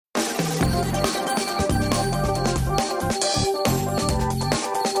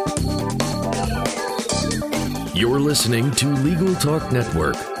listening to Legal Talk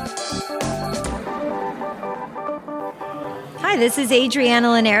Network. Hi, this is Adriana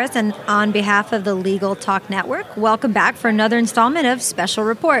Linares, and on behalf of the Legal Talk Network, welcome back for another installment of Special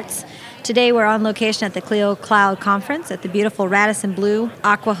Reports. Today we're on location at the Clio Cloud Conference at the beautiful Radisson Blu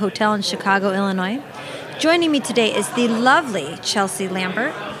Aqua Hotel in Chicago, Illinois. Joining me today is the lovely Chelsea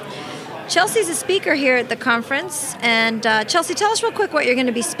Lambert. Chelsea's a speaker here at the conference, and Chelsea, tell us real quick what you're going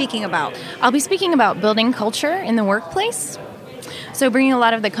to be speaking about. I'll be speaking about building culture in the workplace. So bringing a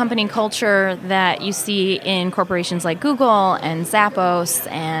lot of the company culture that you see in corporations like Google and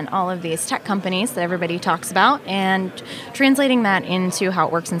Zappos and all of these tech companies that everybody talks about, and translating that into how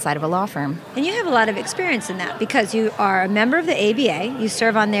it works inside of a law firm. And you have a lot of experience in that because you are a member of the ABA. You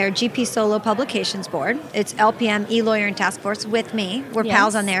serve on their GP Solo Publications Board. It's LPM, eLawyer, and Task Force with me. We're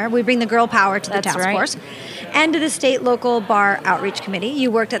pals on there. We bring the girl power to the task force. And to the state local bar outreach committee.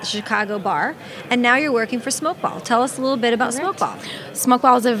 You worked at the Chicago Bar, and now you're working for Smokeball. Tell us a little bit about Smokeball.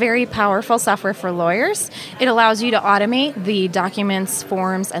 Smokeball is a very powerful software for lawyers. It allows you to automate the documents,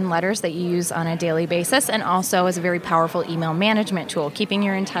 forms, and letters that you use on a daily basis, and also is a very powerful email management tool, keeping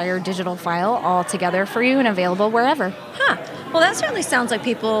your entire digital file all together for you and available wherever. Well, that certainly sounds like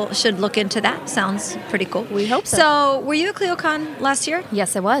people should look into that. Sounds pretty cool. We hope so. So, were you at ClioCon last year?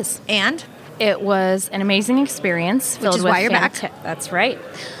 Yes, it was. And? It was an amazing experience. Which is why you're back. That's right.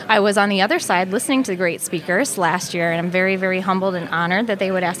 I was on the other side listening to great speakers last year, and I'm very, very humbled and honored that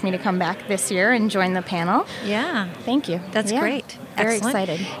they would ask me to come back this year and join the panel. Yeah. Thank you. That's great. Very Excellent.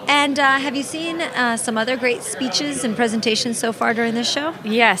 excited. And have you seen some other great speeches and presentations so far during this show?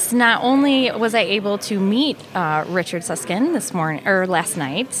 Yes. Not only was I able to meet Richard Susskind last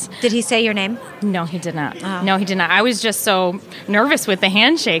night. Did he say your name? No, he did not. Oh. No, he did not. I was just so nervous with the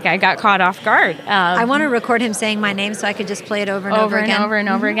handshake. I got caught off guard. I want to record him saying my name so I could just play it over and over again. Over and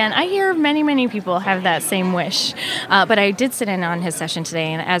over again. I hear many, many people have that same wish. But I did sit in on his session today,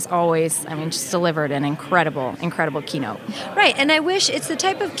 and as always, just delivered an incredible, incredible keynote. Right, and I wish it's the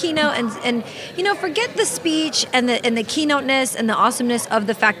type of keynote, and forget the speech and the keynoteness and the awesomeness of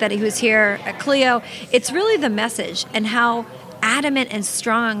the fact that he was here at Clio. It's really the message and how adamant and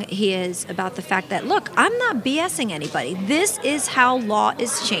strong he is about the fact that, look, I'm not BSing anybody. This is how law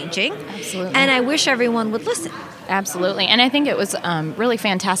is changing. Absolutely. And I wish everyone would listen. Absolutely. And I think it was really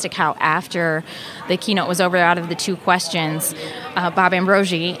fantastic how after the keynote was over, out of the two questions, Bob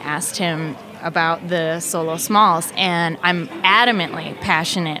Ambrogi asked him about the solo smalls, and I'm adamantly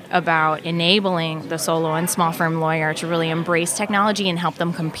passionate about enabling the solo and small firm lawyer to really embrace technology and help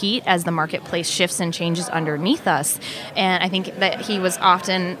them compete as the marketplace shifts and changes underneath us. And I think that he was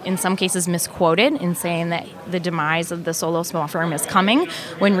often, in some cases, misquoted in saying that the demise of the solo small firm is coming,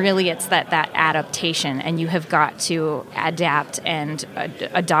 when really it's that adaptation, and you have got to adapt and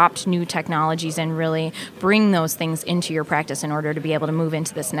adopt new technologies and really bring those things into your practice in order to be able to move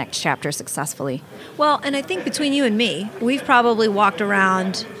into this next chapter successfully. Well, and I think between you and me, we've probably walked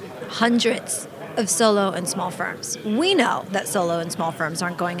around hundreds of solo and small firms. We know that solo and small firms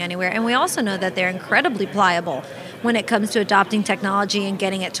aren't going anywhere, and we also know that they're incredibly pliable when it comes to adopting technology and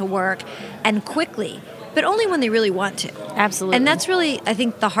getting it to work, and quickly, but only when they really want to. Absolutely. And that's really, I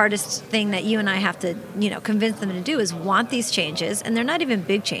think, the hardest thing that you and I have to, convince them to do is want these changes, and they're not even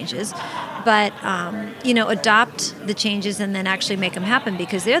big changes, but, adopt the changes and then actually make them happen,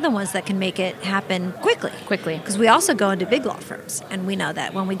 because they're the ones that can make it happen quickly. Because we also go into big law firms, and we know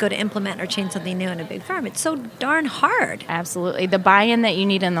that when we go to implement or change something new in a big firm, it's so darn hard. Absolutely. The buy-in that you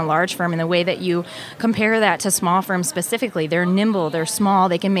need in the large firm, and the way that you compare that to small firms specifically, they're nimble, they're small,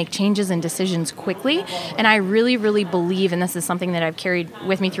 they can make changes and decisions quickly. And I really, really believe, and this is something that I've carried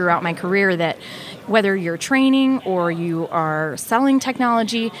with me throughout my career, that whether you're training or you are selling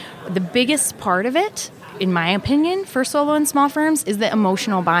technology, the biggest part of it, in my opinion, for solo and small firms is the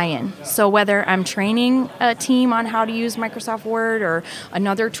emotional buy-in. So whether I'm training a team on how to use Microsoft Word or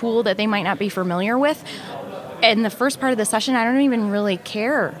another tool that they might not be familiar with, in the first part of the session, I don't even really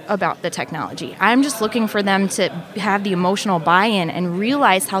care about the technology. I'm just looking for them to have the emotional buy-in and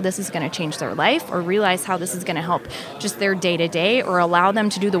realize how this is going to change their life, or realize how this is going to help just their day-to-day, or allow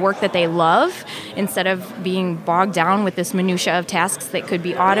them to do the work that they love instead of being bogged down with this minutia of tasks that could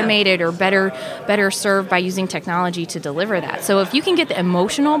be automated or better served by using technology to deliver that. So if you can get the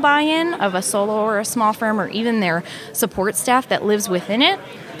emotional buy-in of a solo or a small firm, or even their support staff that lives within it,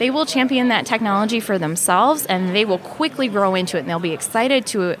 they will champion that technology for themselves, and they will quickly grow into it, and they'll be excited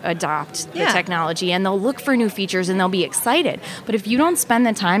to adopt the technology, and they'll look for new features, and they'll be excited. But if you don't spend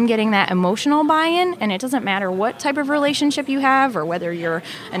the time getting that emotional buy-in, and it doesn't matter what type of relationship you have, or whether you're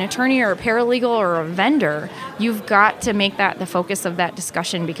an attorney or a paralegal or a vendor, you've got to make that the focus of that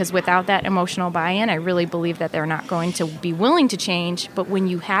discussion, because without that emotional buy-in, I really believe that they're not going to be willing to change. But when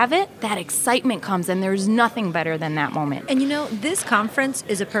you have it, that excitement comes, and there's nothing better than that moment. And this conference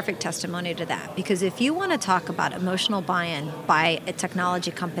is a perfect testimony to that, because if you want to talk about emotional buy-in by a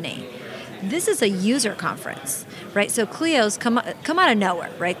technology company, this is a user conference, right? So Clio's come out of nowhere,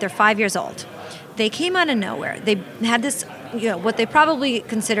 right? They're 5 years old. They came out of nowhere. They had this, what they probably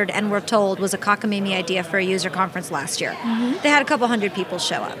considered and were told was a cockamamie idea for a user conference last year. They had a couple hundred people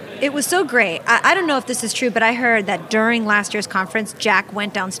show up. It was so great. I don't know if this is true, but I heard that during last year's conference, Jack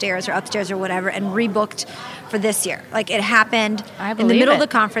went downstairs or upstairs or whatever and rebooked for this year. Like, it happened in the middle of the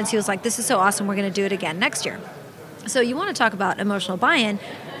conference. He was like, this is so awesome. We're going to do it again next year. So you want to talk about emotional buy-in.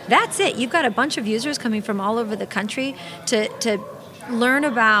 That's it. You've got a bunch of users coming from all over the country to learn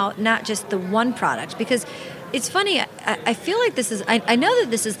about not just the one product, because it's funny, I feel like this is, I know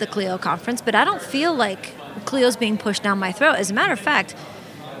that this is the Clio conference, but I don't feel like Clio's being pushed down my throat. As a matter of fact,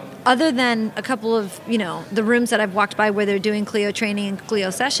 other than a couple of, the rooms that I've walked by where they're doing Clio training and Clio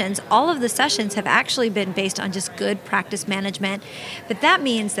sessions, all of the sessions have actually been based on just good practice management. But that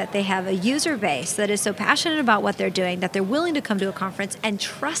means that they have a user base that is so passionate about what they're doing that they're willing to come to a conference and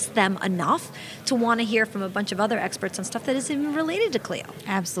trust them enough to want to hear from a bunch of other experts on stuff that isn't even related to Clio.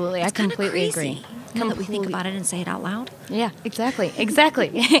 Absolutely. It's I completely agree. Now that we think about it and say it out loud. Yeah, exactly.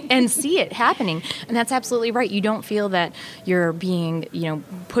 And see it happening. And that's absolutely right. You don't feel that you're being,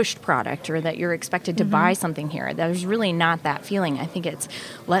 pushed product, or that you're expected to buy something here. There's really not that feeling. I think it's,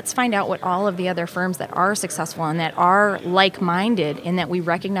 let's find out what all of the other firms that are successful and that are like-minded, in that we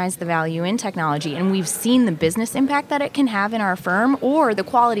recognize the value in technology, and we've seen the business impact that it can have in our firm, or the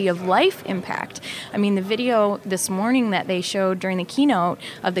quality of life impact. I mean, the video this morning that they showed during the keynote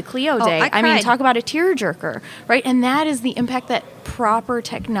of the Clio Day, talk about a tearjerker, right? And that is the impact that proper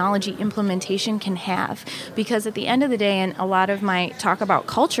technology implementation can have. Because at the end of the day, and a lot of my talk about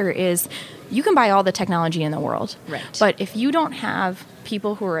culture is, you can buy all the technology in the world. Right. But if you don't have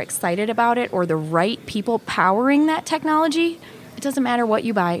people who are excited about it, or the right people powering that technology, it doesn't matter what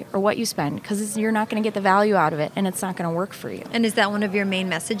you buy or what you spend, because you're not going to get the value out of it, and it's not going to work for you. And is that one of your main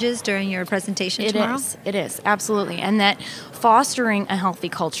messages during your presentation tomorrow? It is, absolutely. And that fostering a healthy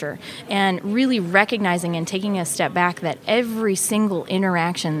culture, and really recognizing and taking a step back that every single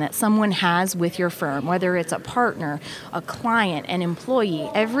interaction that someone has with your firm, whether it's a partner, a client, an employee,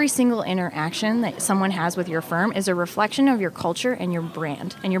 every single interaction that someone has with your firm is a reflection of your culture and your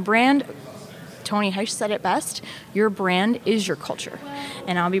brand. And your brand, Tony Heisch said it best, your brand is your culture.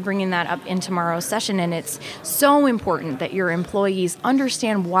 And I'll be bringing that up in tomorrow's session. And it's so important that your employees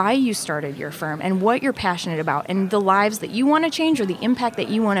understand why you started your firm and what you're passionate about, and the lives that you want to change, or the impact that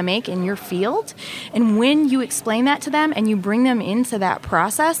you want to make in your field. And when you explain that to them and you bring them into that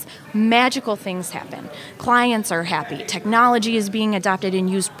process, magical things happen. Clients are happy. Technology is being adopted and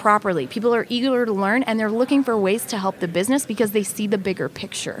used properly. People are eager to learn, and they're looking for ways to help the business because they see the bigger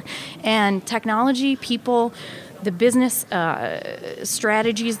picture. And technology, people, the business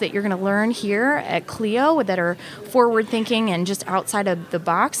strategies that you're going to learn here at Clio that are forward-thinking and just outside of the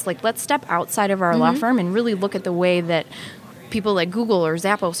box, like, let's step outside of our law firm and really look at the way that people like Google or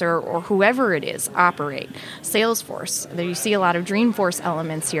Zappos or whoever it is operate. Salesforce, there you see a lot of Dreamforce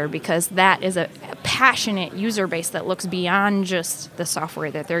elements here, because that is a passionate user base that looks beyond just the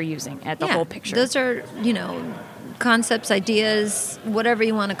software that they're using at the whole picture. Those are, concepts, ideas, whatever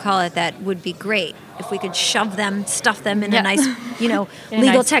you want to call it, that would be great if we could stuff them in a nice,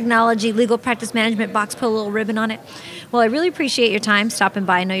 legal technology, legal practice management box, put a little ribbon on it. Well, I really appreciate your time stopping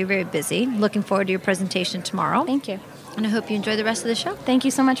by. I know you're very busy. Looking forward to your presentation tomorrow. Thank you. And I hope you enjoy the rest of the show. Thank you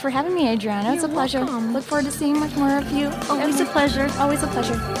so much for having me, Adriana. It's a pleasure. Welcome. Look forward to seeing much more of you. Always a pleasure. Always a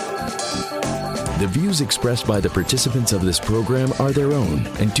pleasure. The views expressed by the participants of this program are their own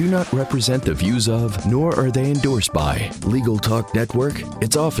and do not represent the views of, nor are they endorsed by, Legal Talk Network,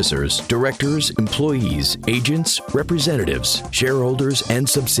 its officers, directors, employees, agents, representatives, shareholders, and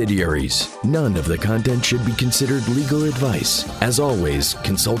subsidiaries. None of the content should be considered legal advice. As always,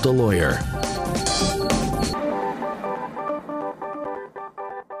 consult a lawyer.